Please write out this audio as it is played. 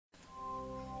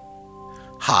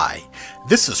Hi,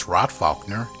 this is Rod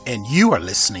Faulkner, and you are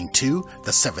listening to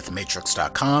the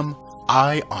SeventhMatrix.com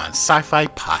Eye on Sci-Fi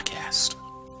podcast.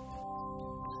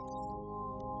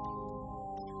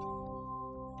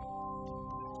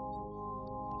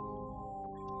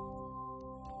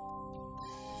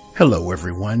 Hello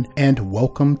everyone, and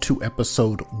welcome to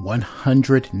episode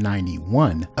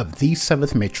 191 of the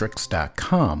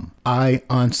SeventhMatrix.com Eye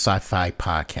on Sci-Fi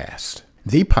podcast.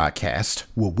 The podcast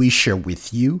where we share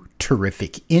with you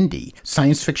terrific indie,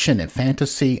 science fiction and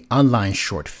fantasy, online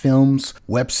short films,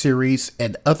 web series,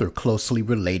 and other closely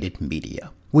related media.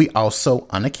 We also,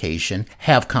 on occasion,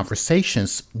 have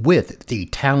conversations with the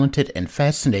talented and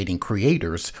fascinating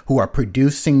creators who are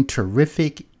producing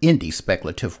terrific indie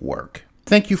speculative work.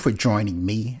 Thank you for joining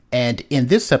me, and in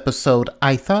this episode,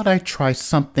 I thought I'd try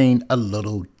something a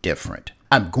little different.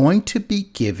 I'm going to be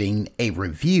giving a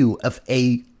review of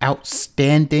a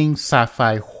outstanding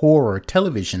sci-fi horror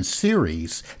television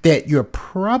series that you're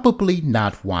probably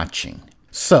not watching.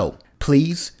 So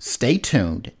please stay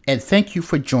tuned, and thank you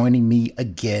for joining me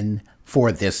again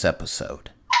for this episode.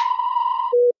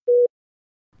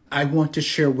 I want to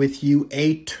share with you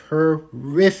a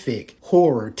terrific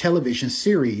horror television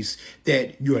series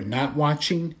that you're not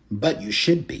watching, but you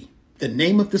should be. The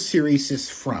name of the series is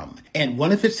From, and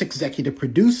one of its executive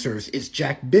producers is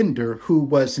Jack Bender, who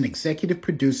was an executive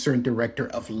producer and director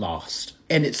of Lost.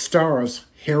 And it stars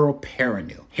Harold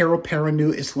Perrineau. Harold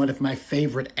Perrineau is one of my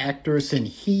favorite actors, and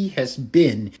he has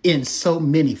been in so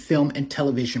many film and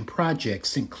television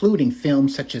projects, including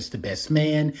films such as The Best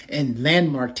Man and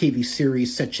landmark TV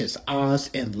series such as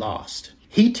Oz and Lost.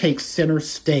 He takes center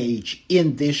stage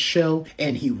in this show,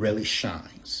 and he really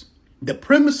shines. The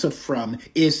premise of From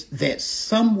is that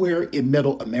somewhere in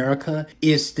Middle America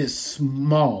is this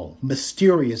small,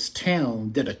 mysterious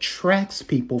town that attracts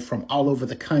people from all over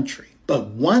the country. But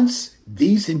once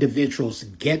these individuals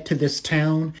get to this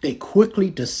town, they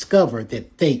quickly discover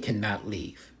that they cannot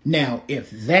leave. Now, if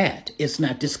that is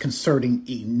not disconcerting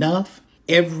enough,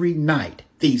 every night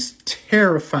these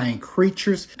terrifying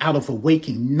creatures out of a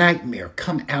waking nightmare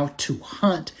come out to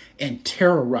hunt and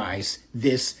terrorize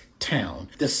this town.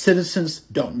 The citizens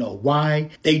don't know why.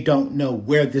 They don't know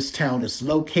where this town is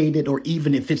located, or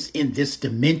even if it's in this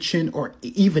dimension, or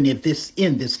even if it's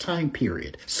in this time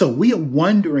period. So we are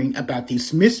wondering about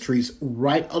these mysteries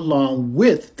right along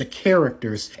with the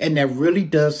characters, and that really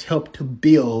does help to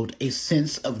build a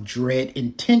sense of dread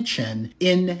and tension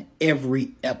in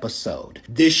every episode.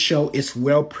 This show is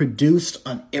well produced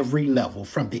on every level,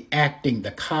 from the acting,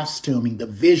 the costuming, the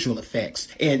visual effects,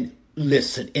 and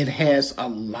listen, it has a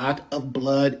lot of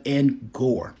blood and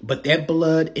gore, but that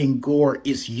blood and gore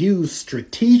is used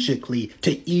strategically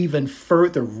to even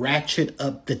further ratchet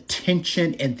up the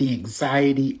tension and the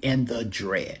anxiety and the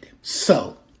dread.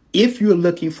 So, if you're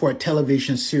looking for a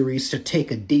television series to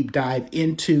take a deep dive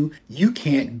into, you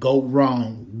can't go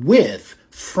wrong with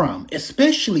From,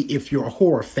 especially if you're a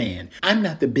horror fan. I'm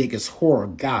not the biggest horror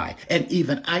guy, and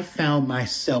even I found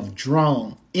myself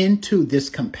drawn into this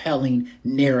compelling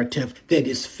narrative that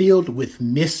is filled with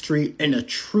mystery and a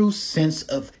true sense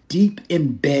of deep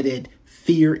embedded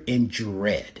fear and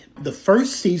dread. The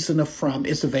first season of From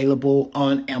is available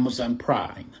on Amazon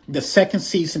Prime. The second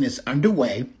season is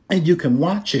underway, and you can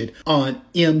watch it on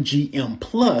MGM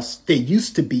Plus. They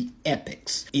used to be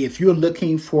Epics. If you're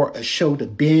looking for a show to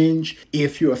binge,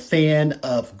 if you're a fan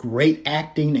of great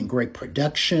acting and great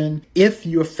production, if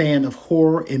you're a fan of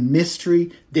horror and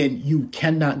mystery, then you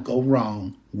cannot go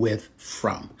wrong with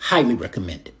From. Highly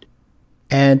recommended.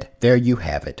 And there you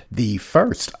have it, the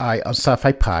first Eye on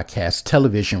Sci-Fi podcast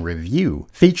television review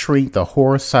featuring the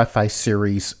horror sci-fi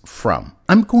series From.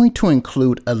 I'm going to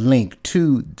include a link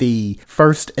to the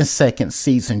first and second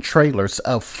season trailers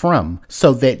of From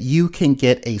so that you can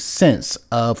get a sense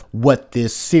of what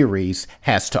this series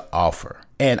has to offer.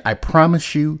 And I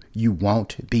promise you, you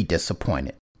won't be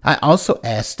disappointed. I also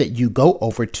ask that you go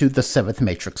over to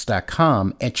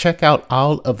the7thmatrix.com and check out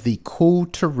all of the cool,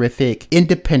 terrific,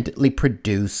 independently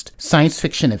produced science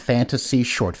fiction and fantasy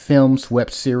short films,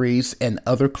 web series, and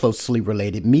other closely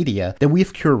related media that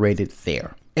we've curated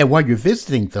there. And while you're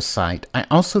visiting the site, I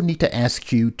also need to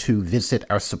ask you to visit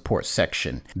our support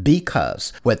section,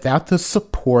 because without the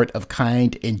support of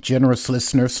kind and generous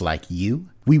listeners like you,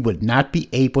 we would not be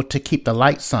able to keep the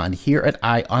lights on here at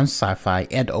Eye on Sci-Fi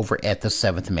and over at the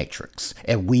Seventh Matrix,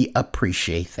 and we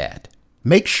appreciate that.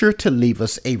 Make sure to leave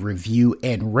us a review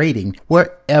and rating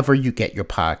wherever you get your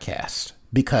podcast,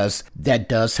 because that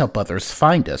does help others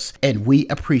find us, and we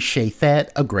appreciate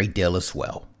that a great deal as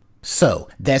well. So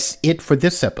that's it for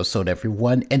this episode,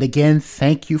 everyone. And again,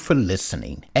 thank you for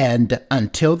listening. And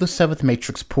until the Seventh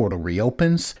Matrix portal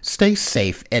reopens, stay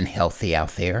safe and healthy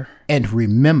out there. And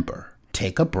remember,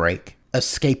 take a break,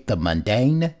 escape the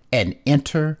mundane, and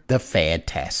enter the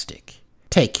fantastic.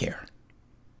 Take care.